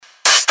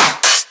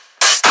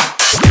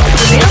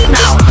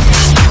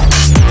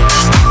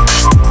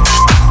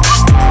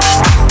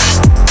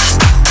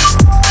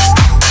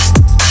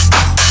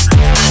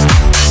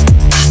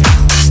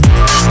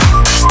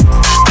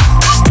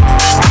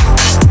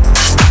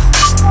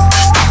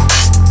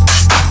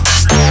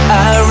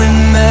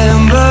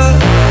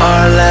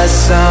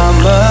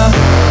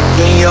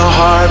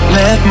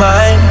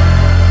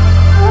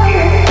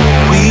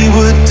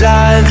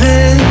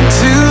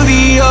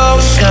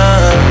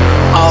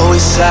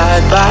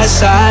side by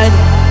side.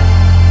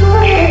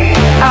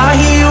 I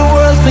hear your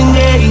world's been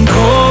getting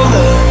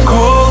colder,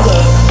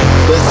 colder,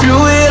 but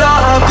through it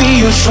all I'll be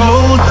your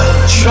shoulder,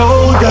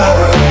 shoulder.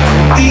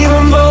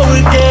 Even though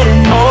we're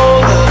getting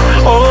older,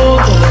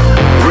 older,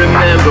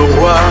 remember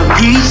what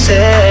we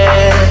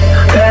said,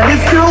 that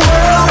if the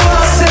world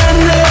was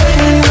ending,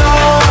 you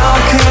know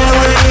I'll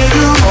carry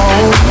you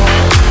home.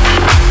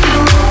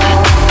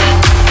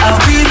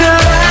 I'll be the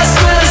last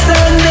man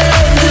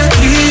standing to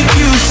keep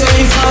you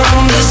safe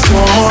from the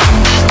storm.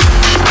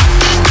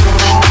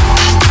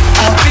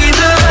 I'll be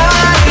the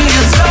light in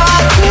your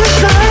darkest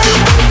night,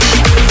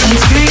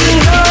 until you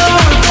know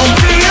it won't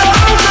be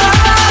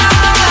alright.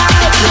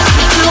 'Cause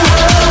if the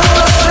world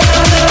was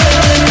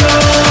ending, you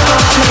know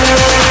I'll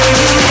carry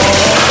you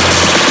home.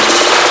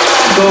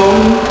 Go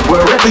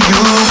wherever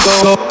you go,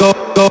 go, go,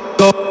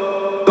 go,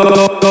 go,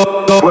 go,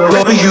 go,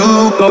 wherever you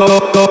go, go,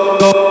 go,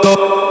 go, go,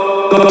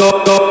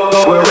 go,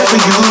 wherever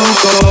you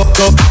go, go,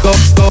 go, go,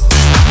 go,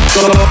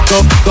 go, go,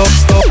 go, go,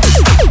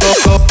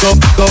 go, go,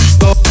 go,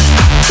 go.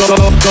 Go,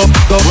 go,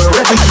 go,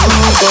 wherever you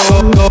go, go,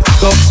 go, go,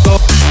 go,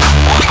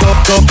 go,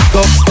 go,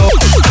 go, go,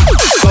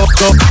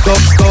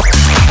 go,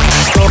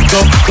 go,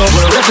 go, go,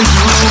 wherever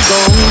you go.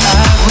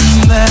 I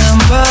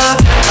remember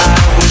I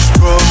was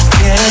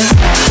broken,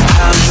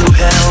 how you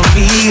held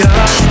me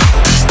up.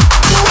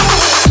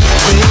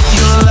 With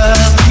your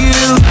love,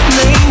 you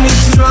made me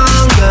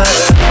stronger.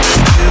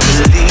 You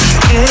believe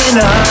in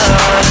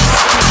us.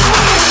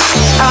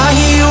 I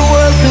hear your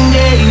world's been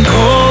getting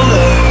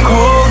colder,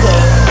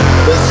 colder,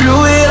 but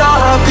through it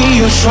all I'll be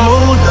your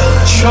shoulder,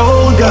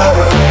 shoulder.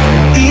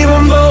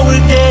 Even though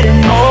we're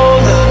getting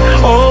older,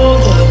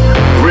 older,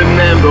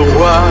 remember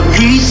what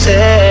we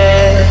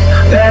said,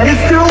 that if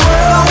the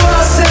world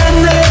was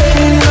ending,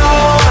 you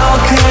know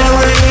I'll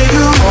carry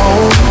you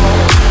home.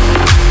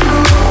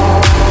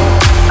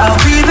 I'll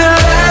be the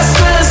last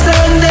man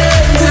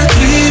standing to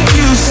keep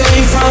you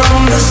safe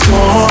from the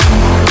storm.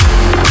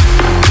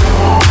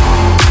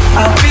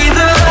 I'll be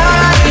the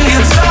light in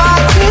your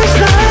darkest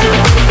night,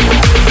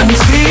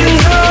 until you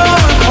know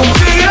it won't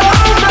be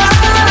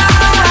alright.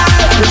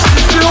 'Cause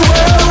if the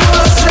world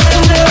was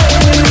ending,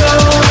 you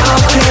know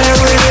I'll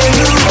carry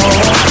you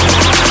home.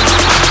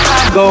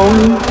 I go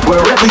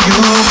wherever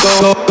you go,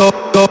 go,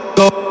 go,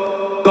 go,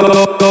 go,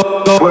 go,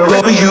 go,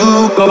 wherever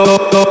you go, go,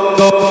 go,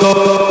 go, go,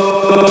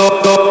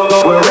 go, go,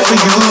 wherever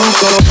you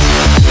go.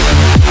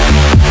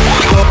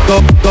 Go, go,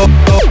 go,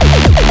 go, go,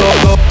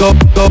 go, go,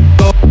 go,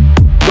 go.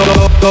 Go,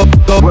 go,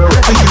 go,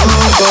 wherever you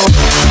go.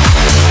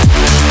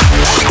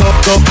 Go,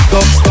 go,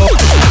 go, go,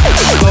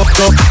 go,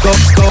 go, go,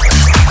 go,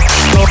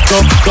 go, go,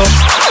 go.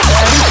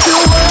 And if the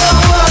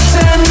world was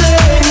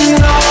ending, you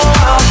know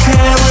I'll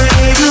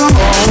carry you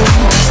home.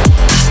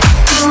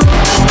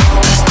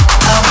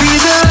 I'll be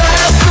the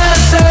last man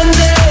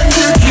standing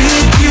to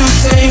keep you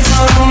safe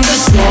from the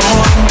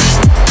storm.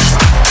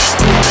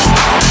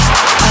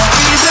 I'll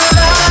be the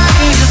light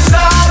in your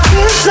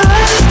darkest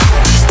night,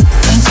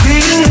 until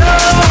you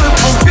know it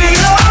won't be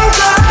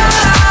alright.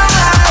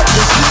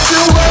 'Cause if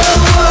the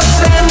world was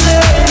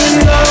ending, you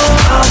know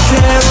I'll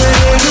carry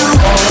you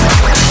home.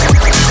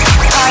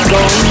 I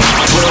go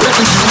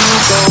wherever you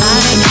go.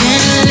 I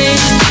can't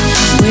live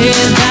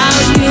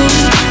without you.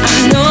 I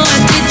know I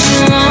did you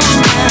wrong.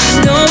 I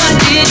know I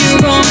did you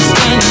wrong,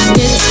 and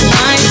it's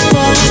my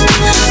fault.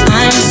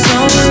 I'm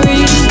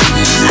sorry.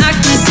 I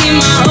can see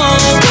my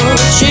whole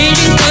world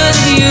changing 'cause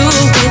of you.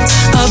 It's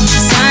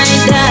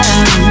upside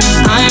down.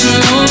 I'm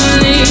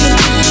lonely.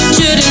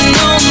 Should've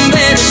known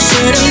better.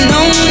 Should've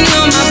known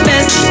you're my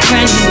best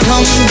friend.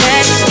 Come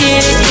back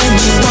here, give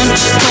me one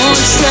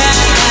more try.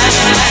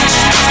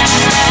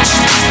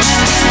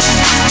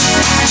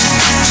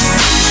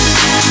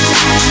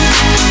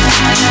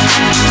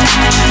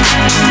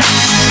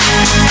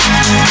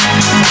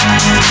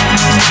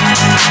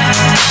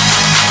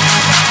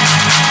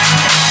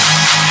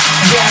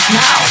 Yes,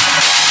 now.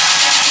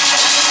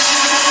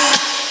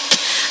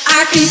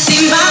 I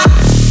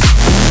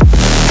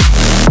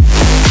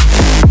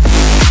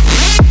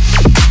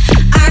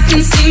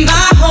can see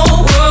my whole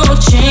world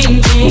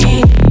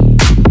changing.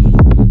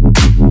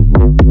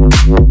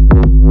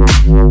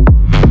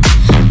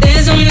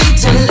 There's no need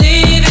to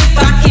live if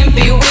I can't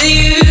be with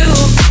you.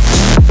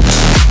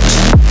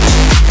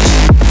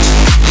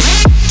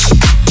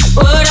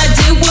 What I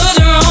did was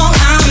wrong,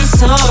 I'm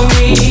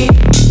sorry.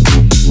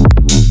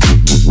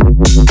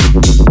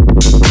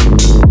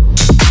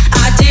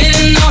 I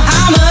didn't know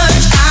how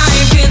much I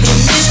really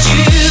missed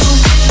you.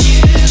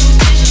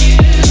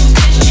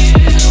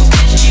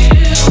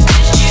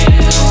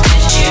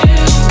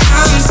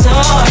 I'm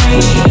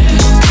sorry.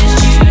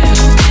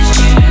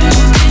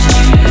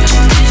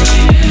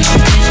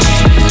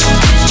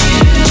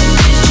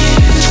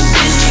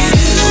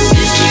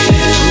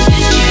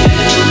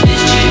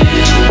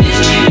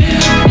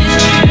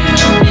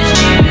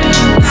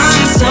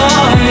 I'm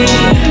sorry.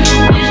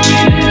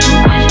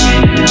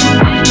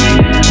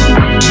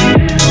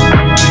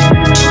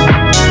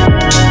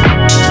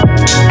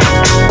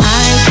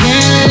 I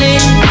can't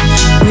live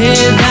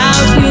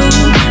without you.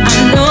 I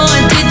know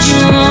I did you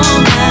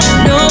wrong.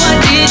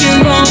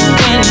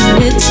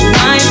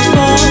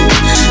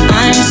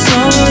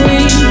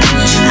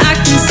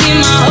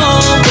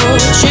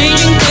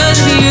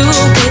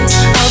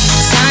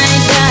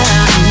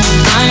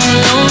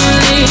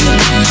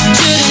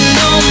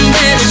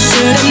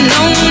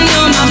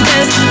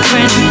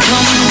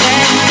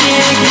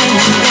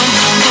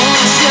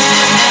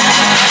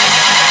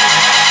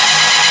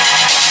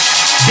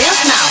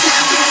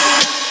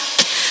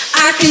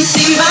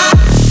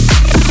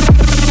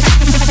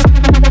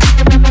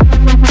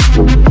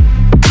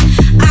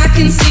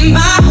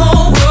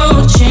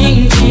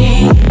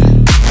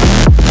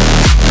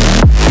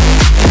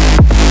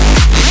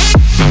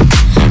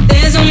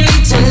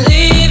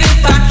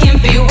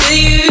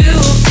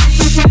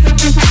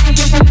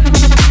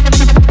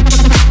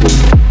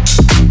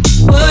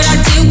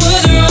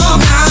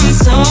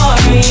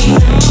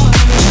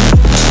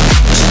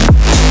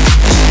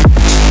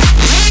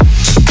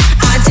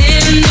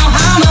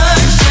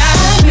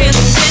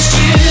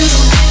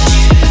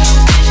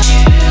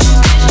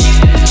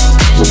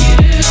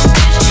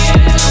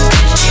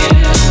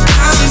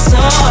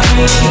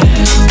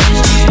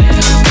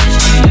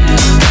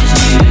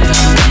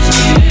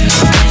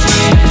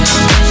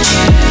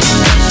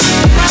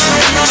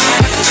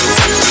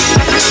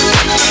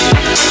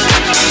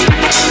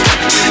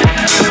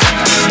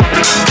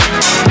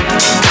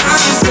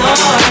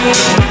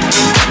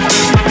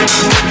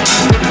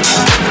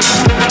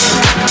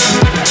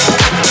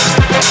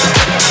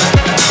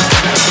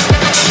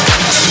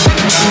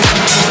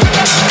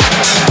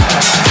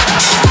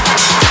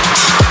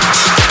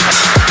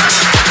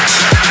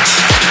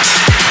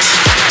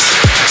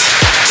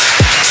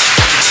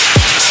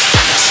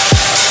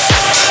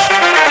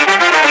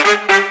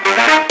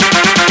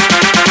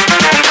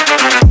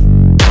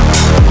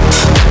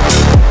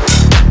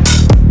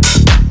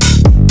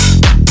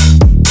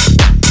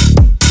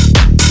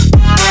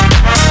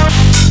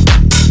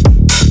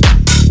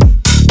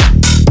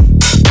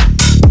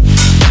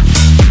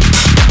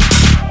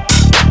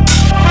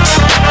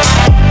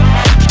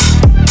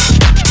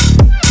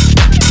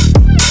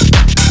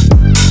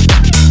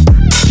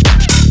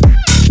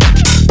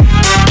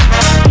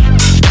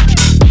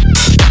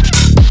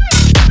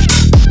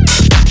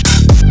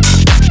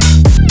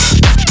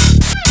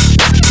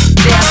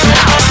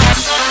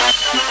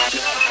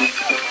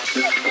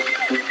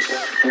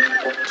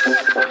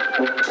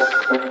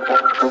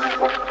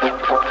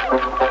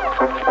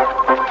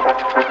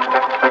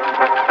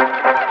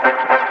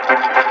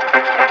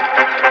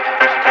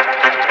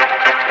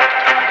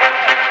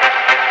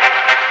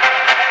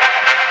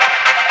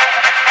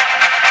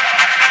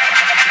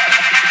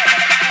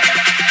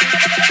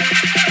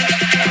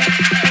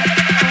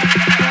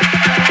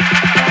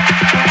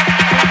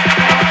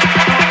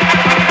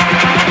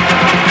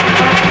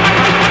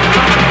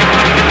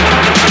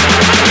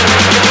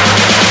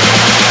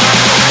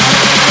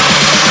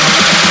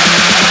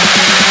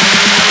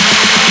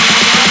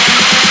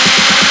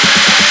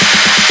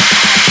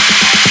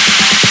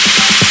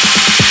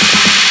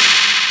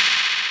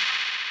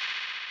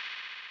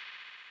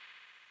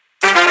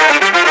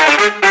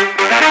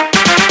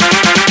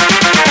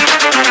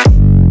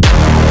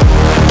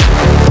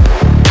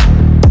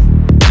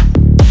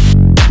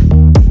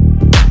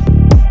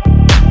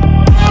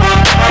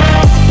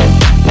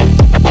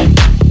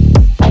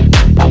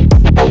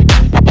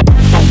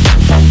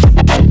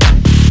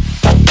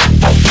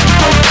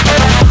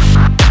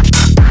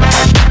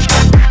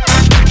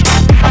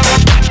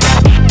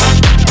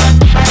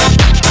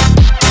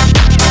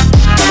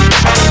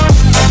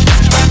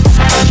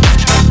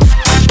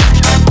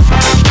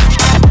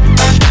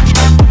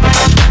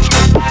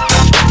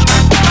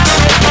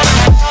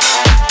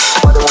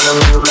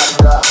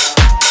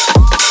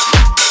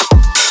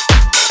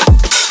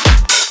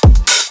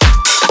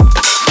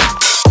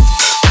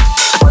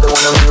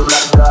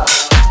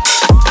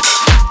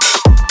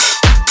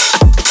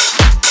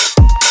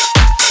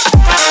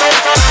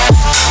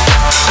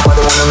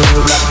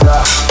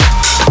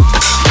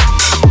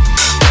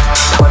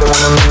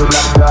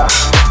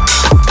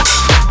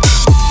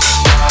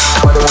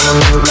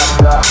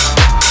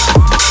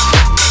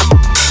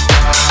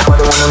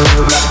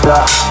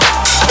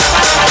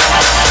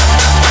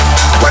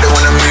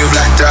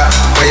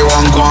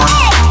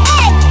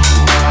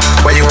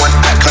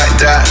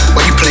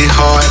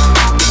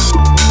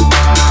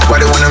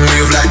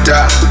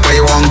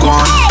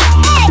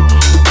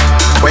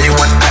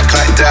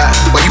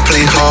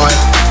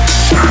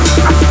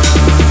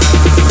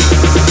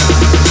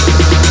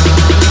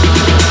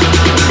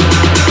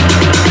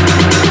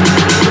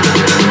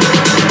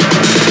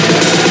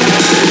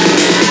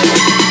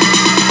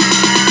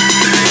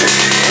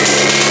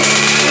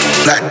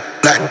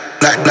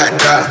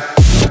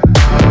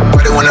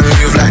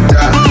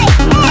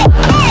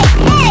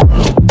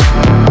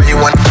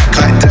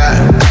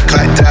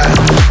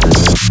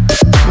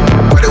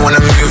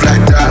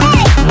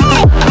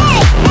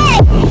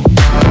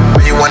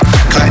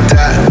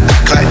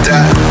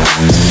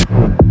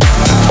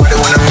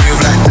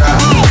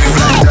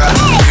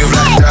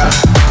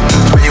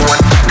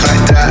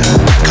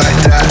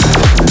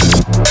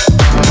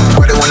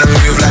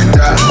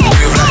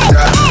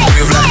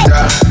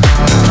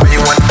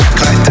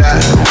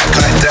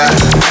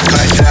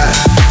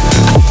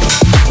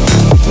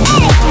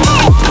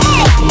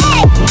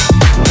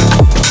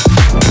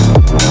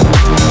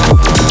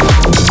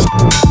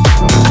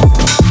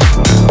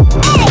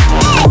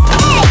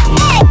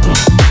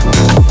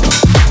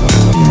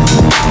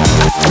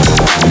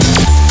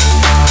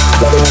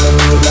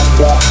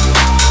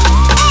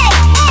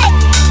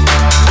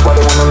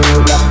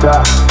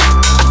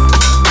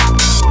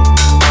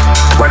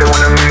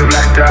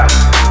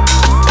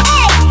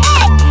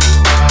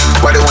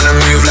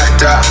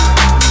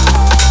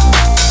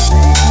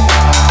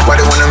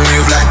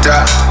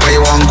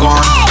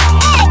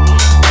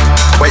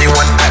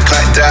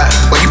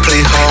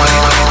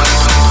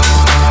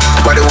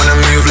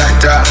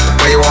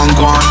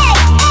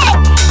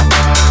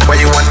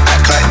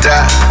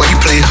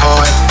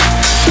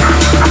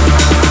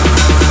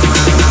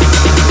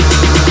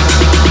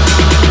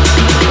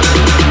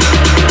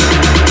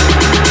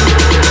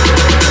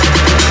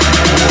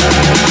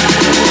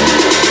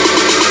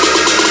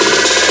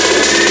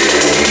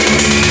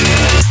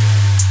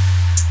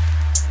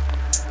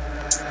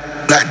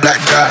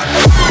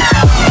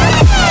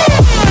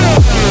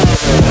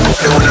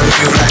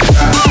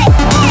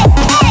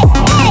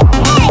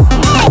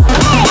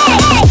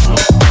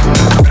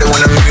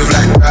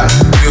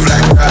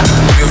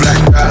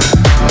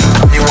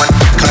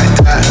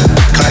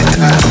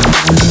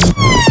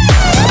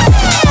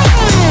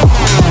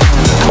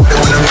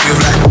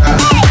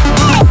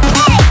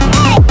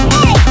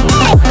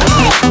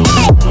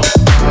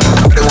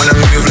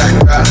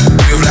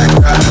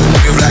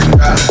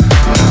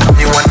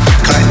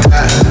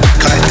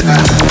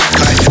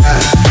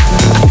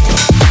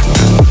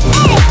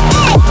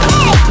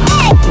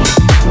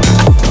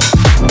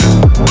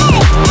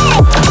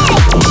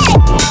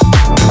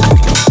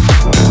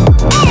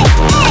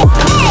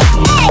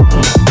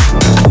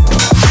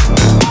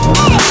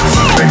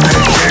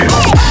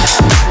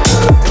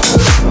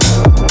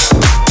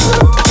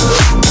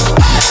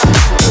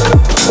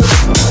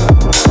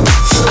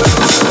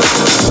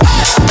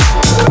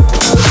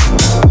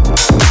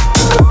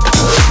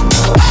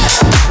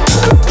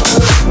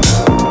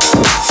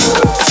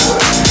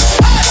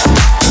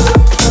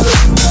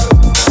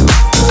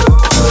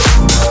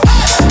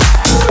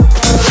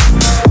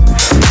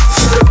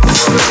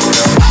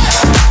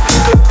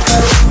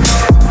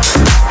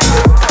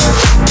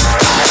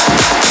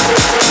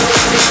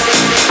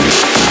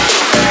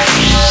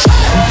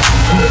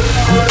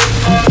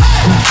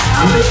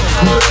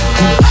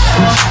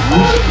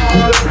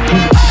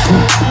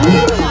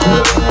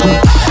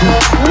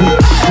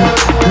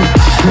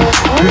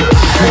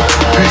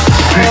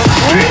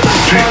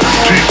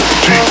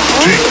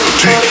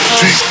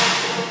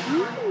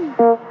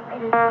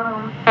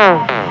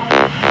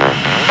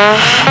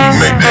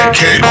 Make that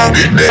cake, gon'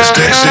 get that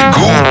stacks and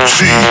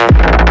Gucci.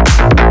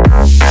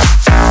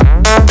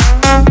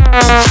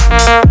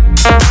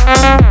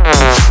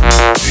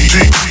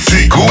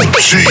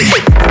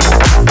 Gucci.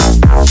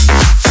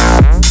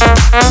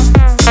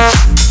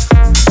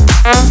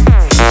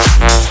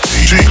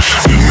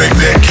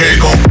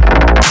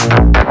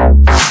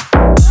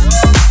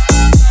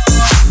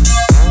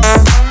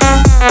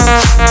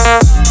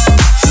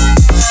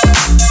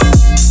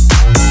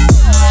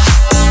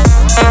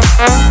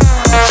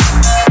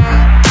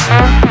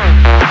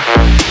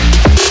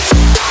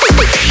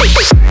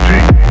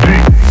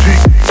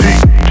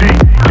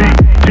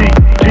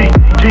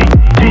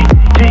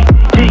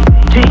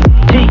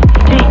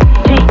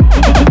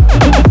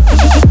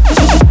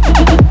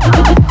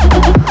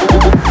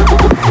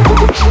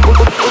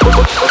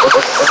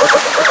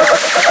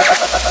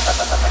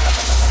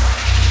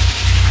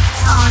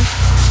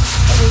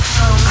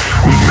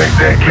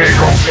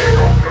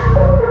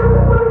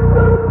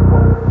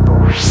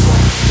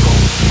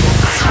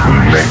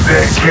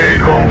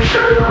 cake on.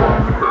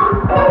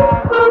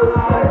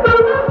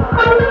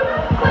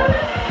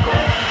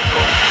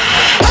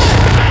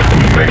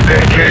 Make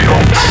that cake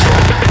on.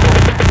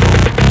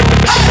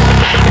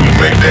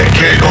 Make that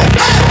cake on.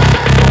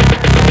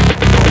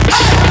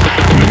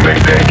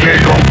 Make that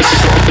cake on.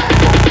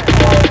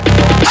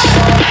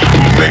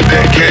 Make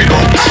that cake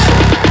on.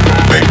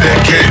 Make that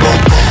cake on.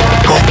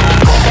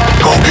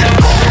 Go get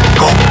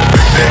go.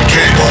 Make that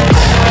cake on.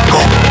 Go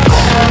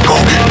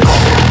get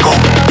go.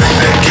 Make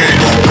that cake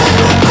on.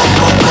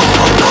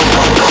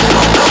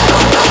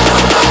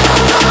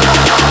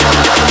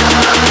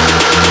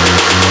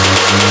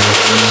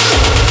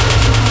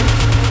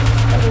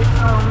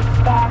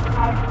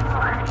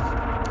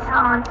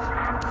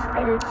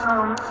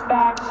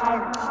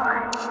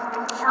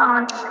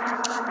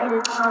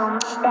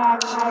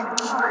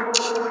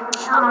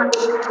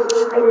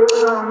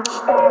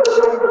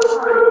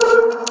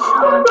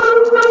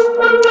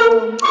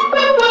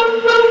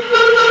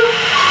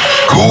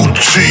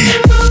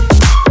 Gucci.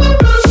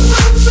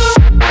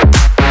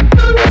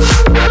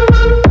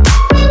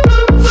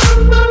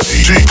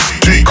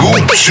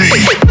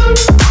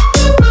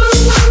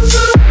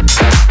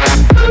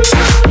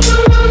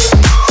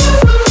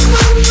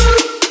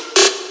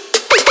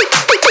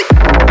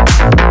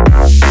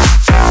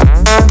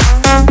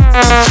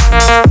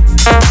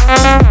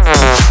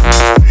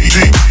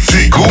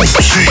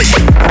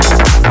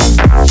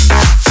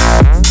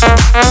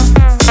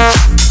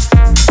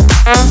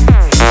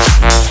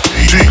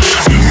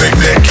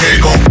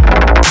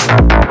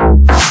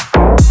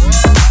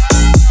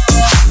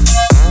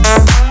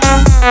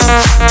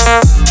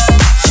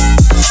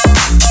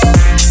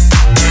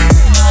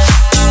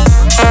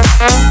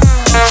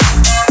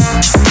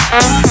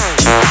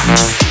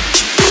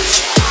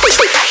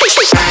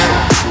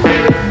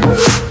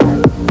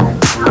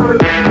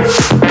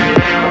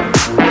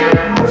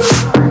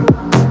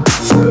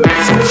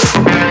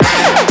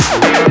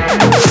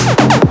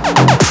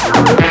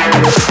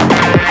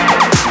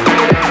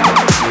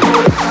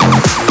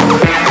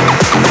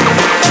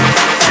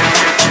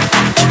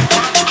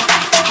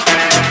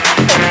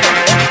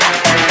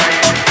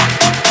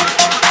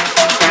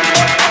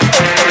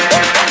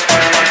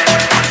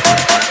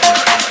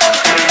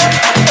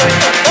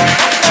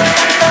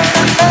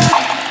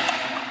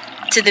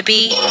 To the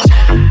beat.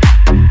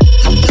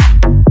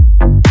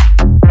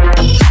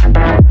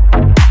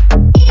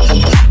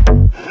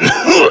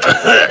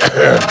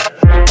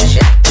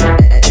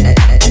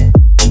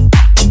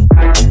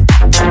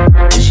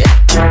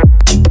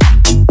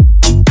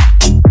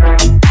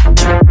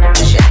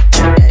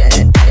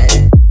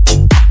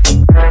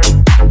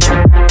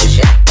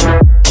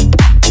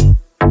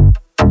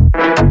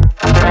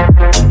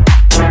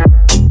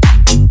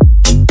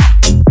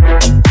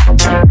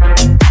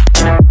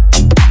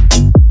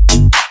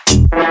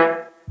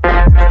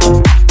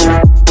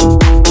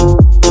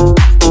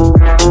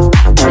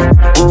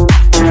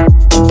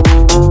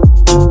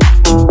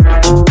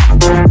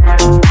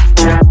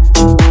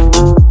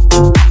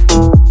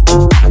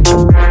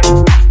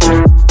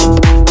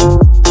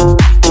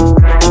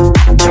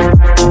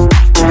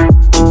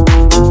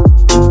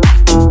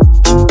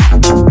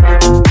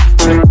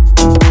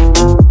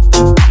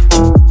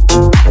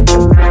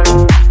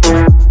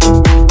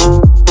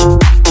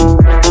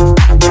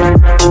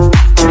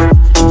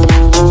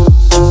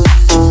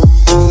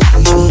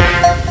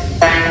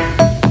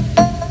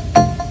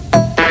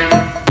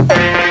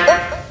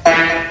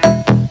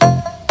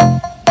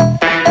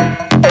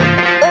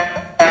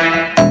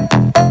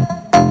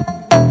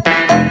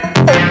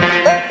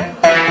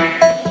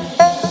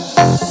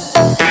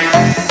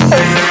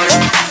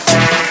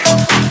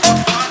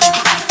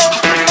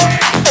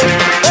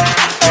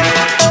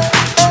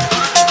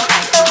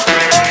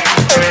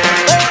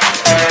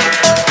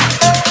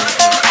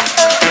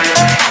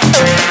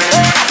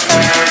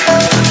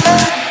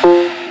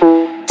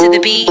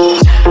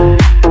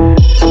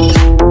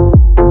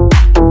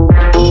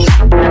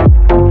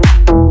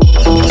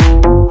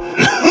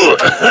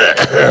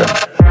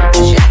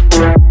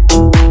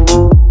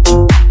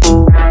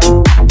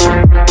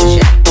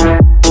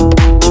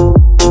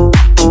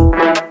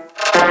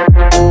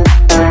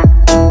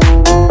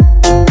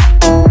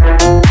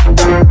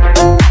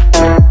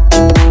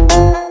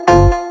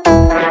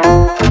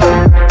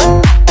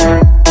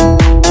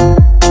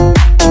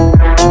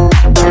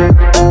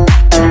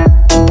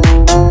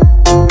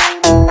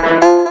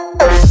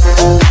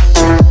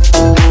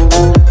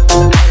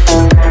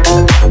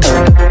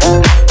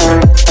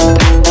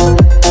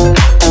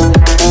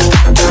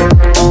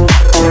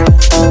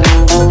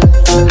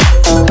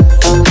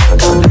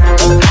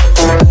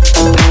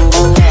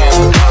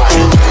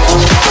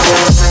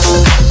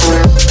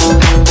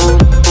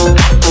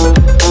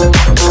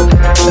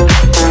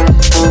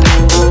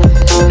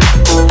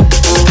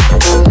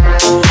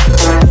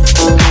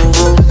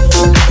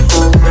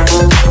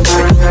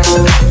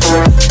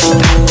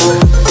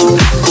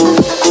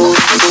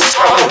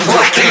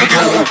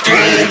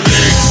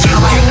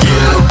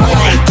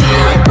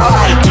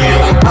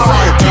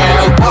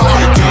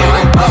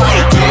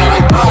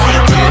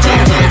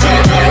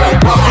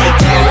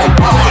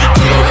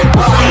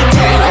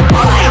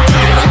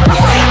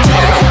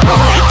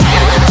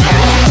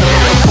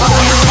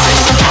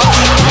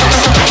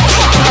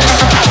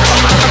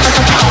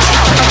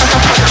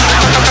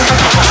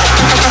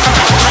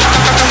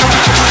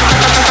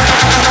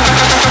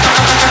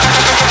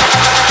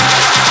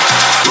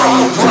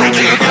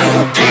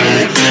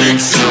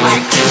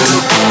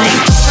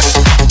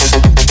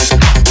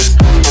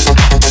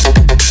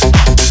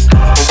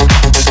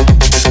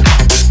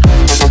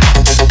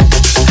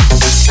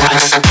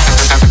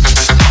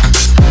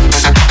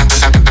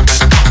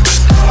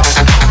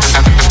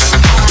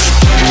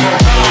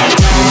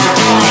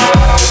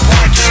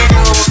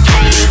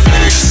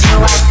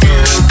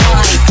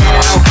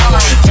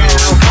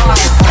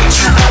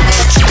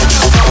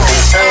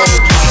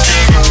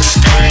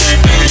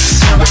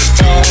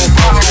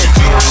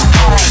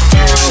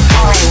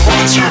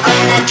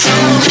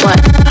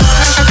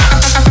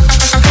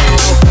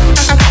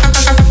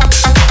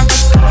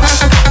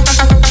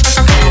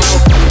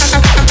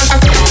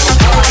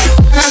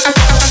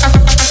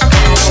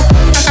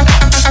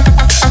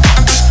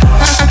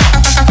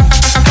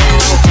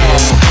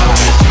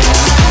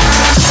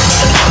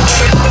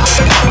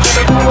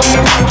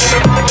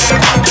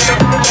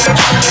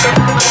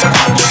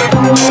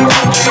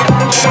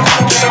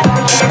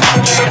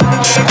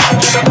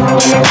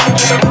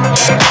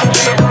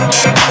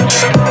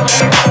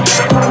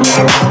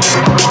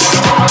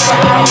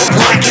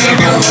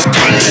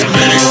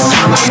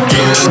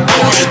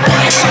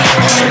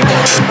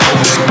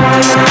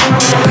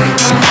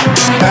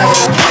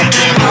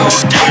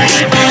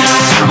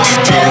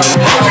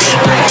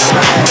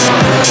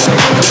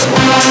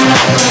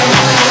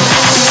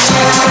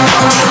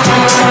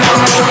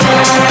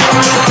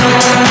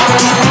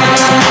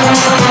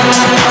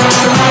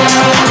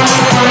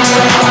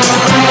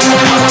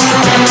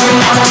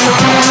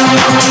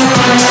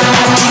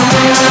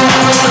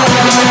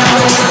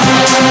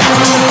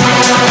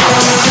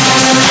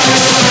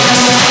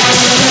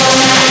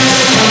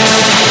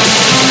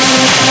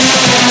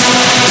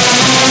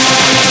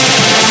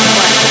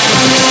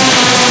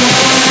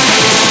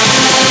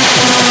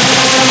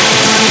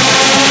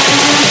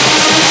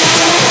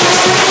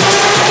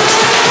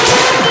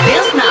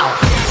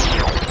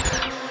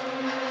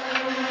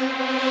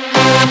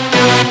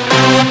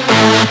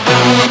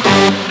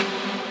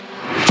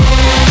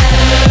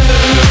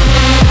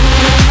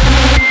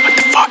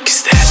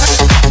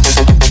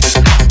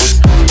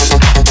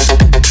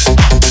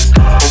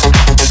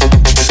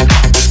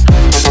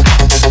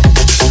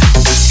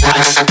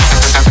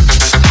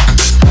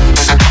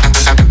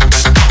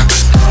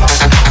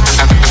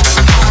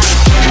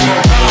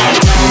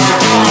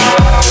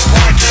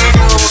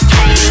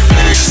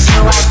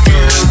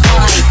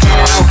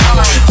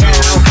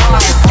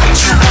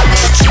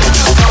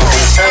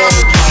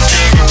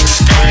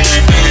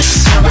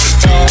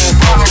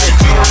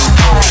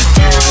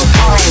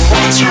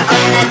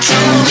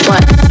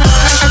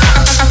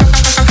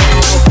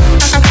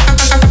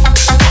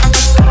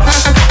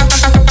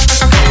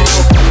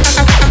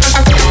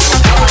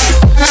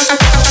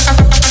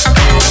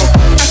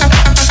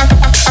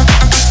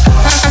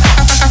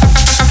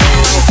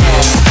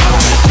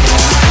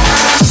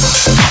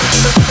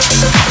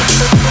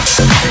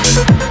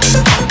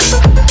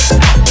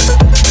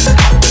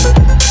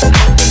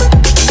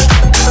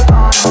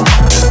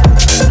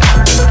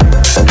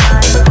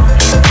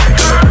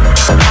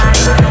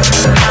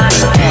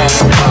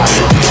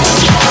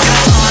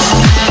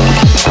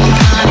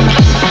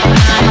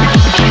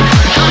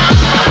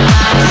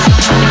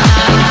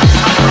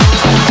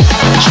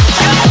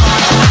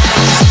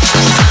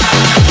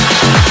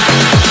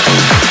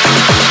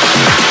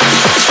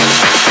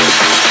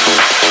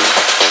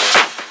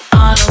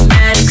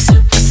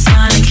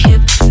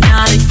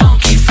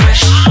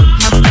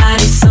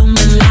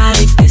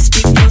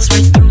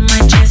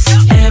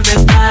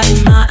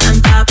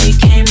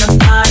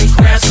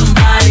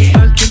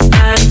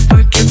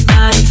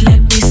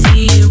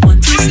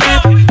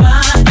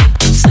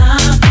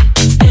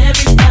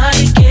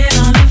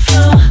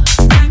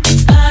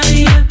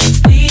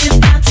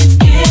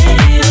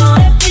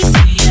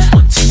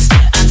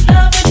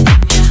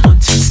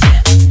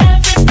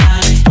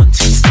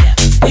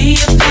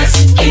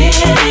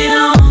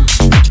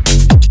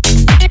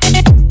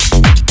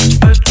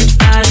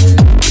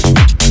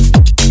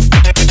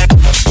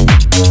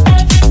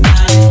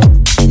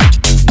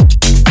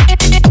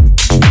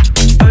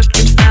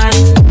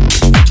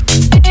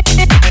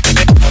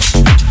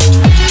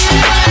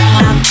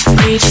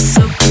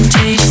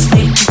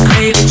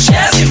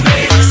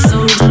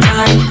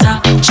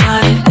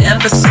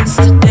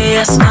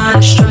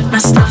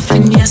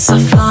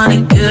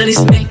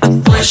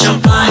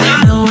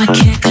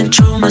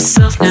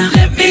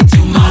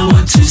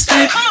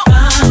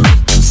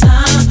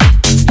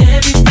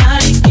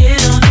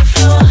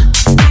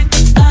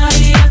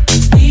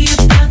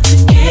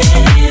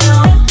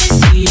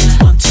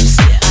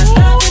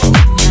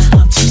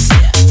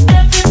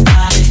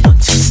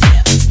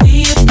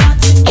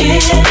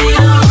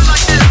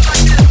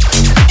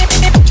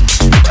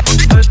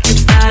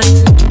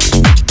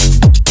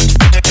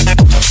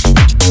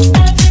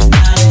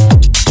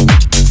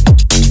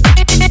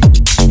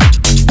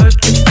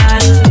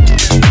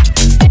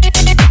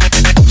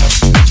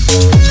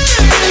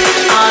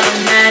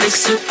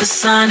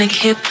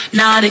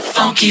 hypnotic,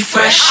 funky,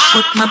 fresh.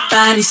 With my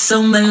body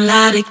so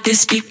melodic,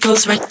 this beat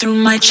goes right through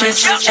my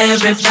chest.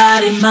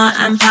 Everybody, Ma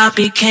and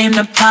Poppy came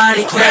to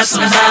party. Grab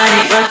somebody,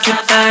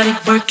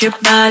 work your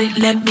body.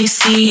 Let me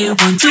see you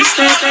 1, 2,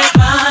 step,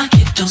 rock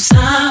it, don't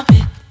stop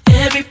it.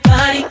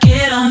 Everybody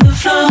get on the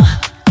floor,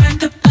 crank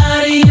the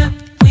party up.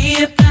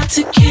 We about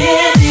to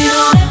get it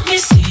on. Let me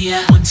see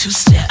ya 1, 2,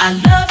 step. I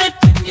love it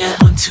when ya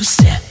 1, 2,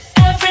 step.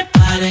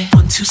 Everybody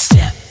 1, 2,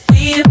 step.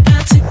 We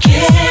about to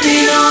get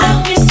it on. Let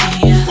me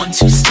see ya 1,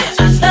 2, step.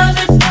 I love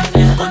it when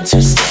ya 1,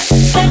 2, step.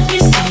 Let me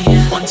see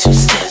ya 1, 2,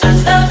 step. I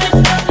love it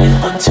when ya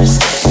 1, 2,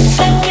 step.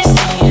 Let me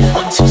see ya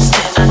 1, 2,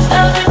 step. I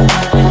love it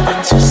when ya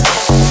 1, 2, step.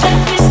 Let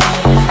me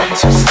see ya 1,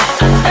 2,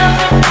 step. I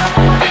love it when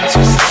ya 1,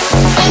 2, step.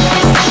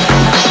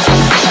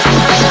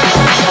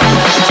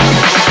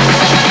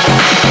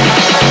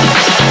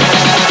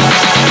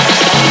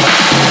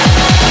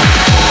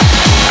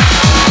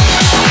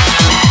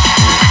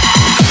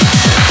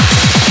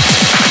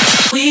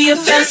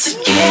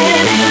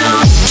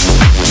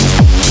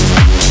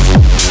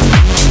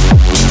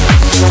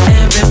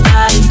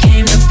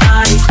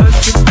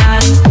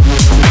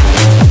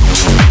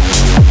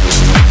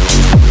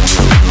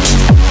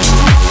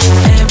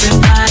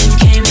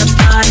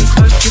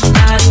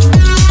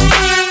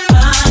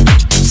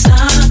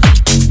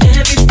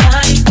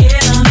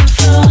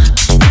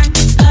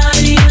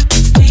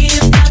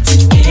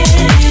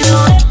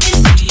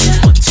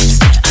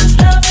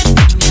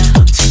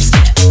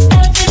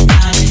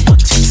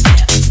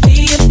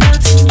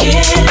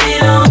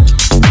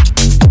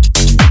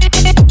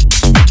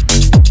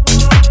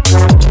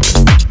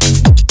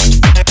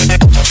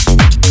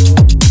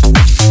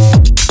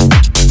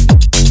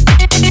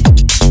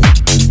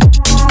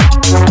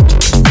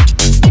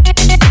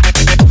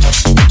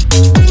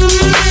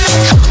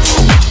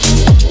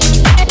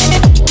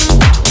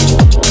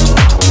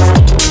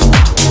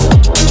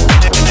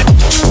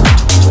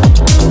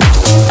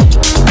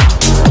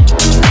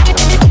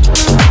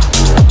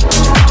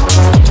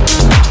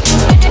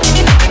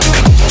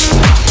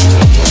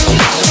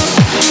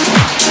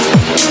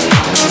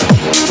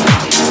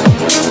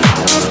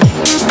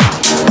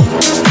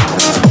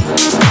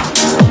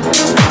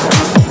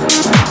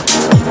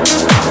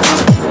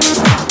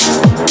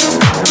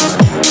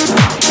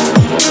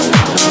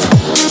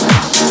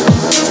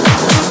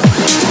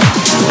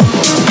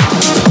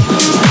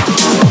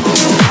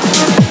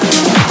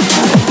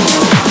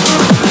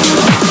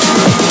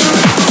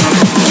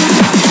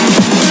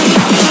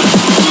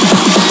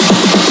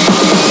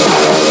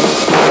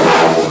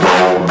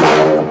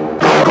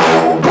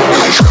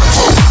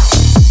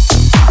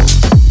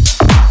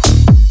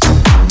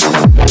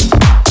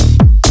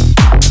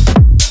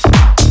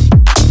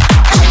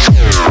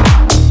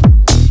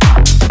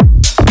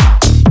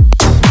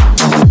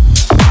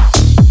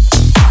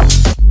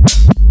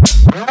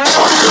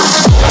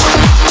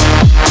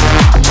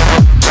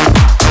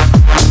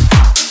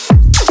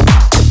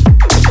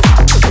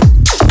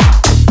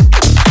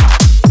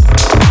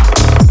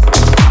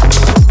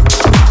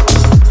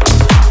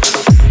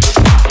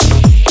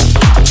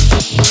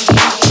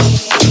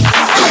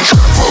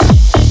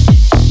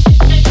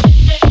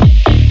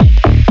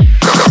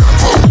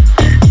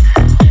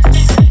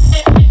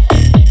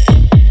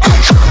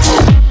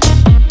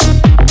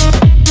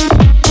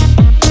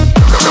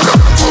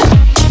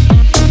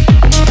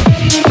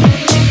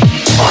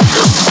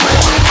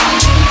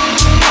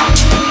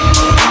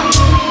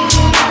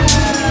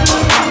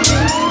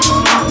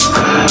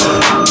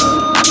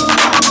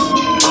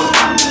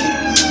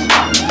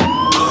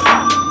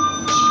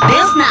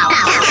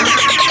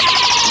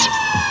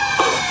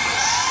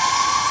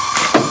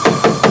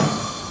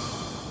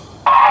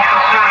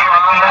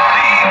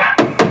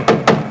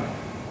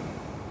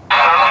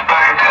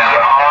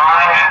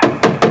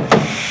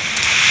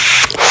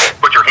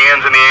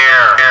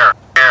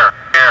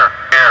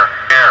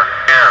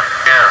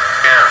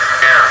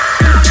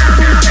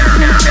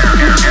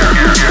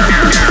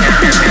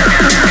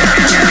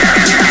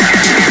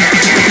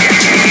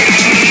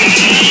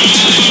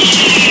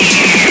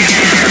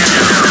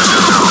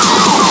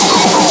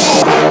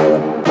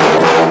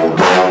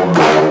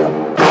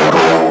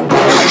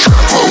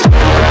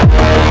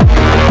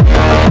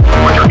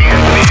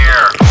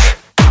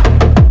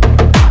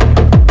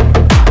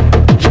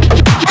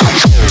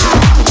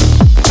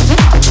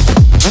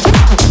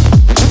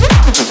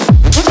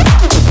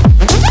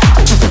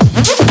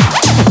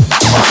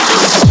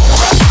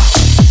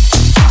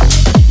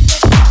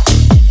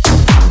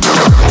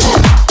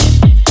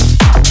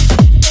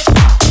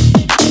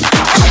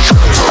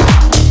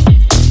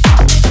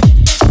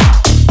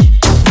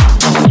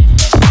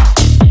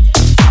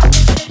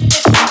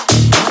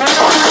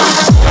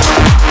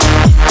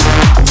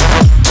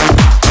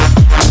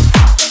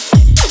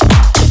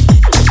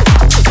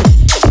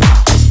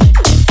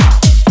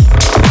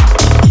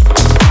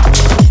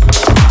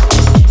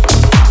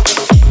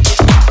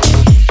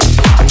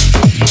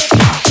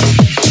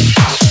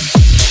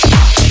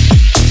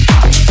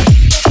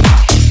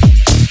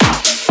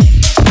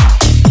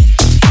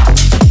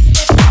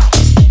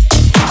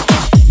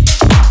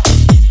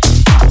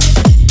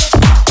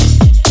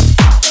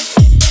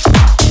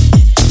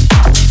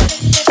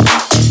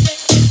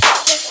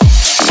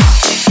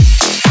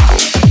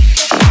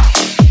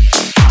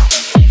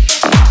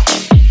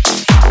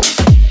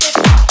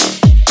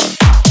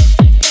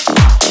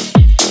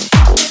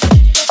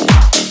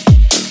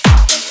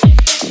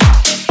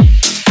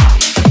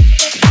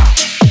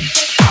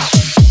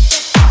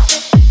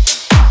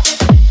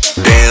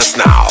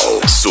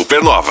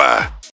 Supernova.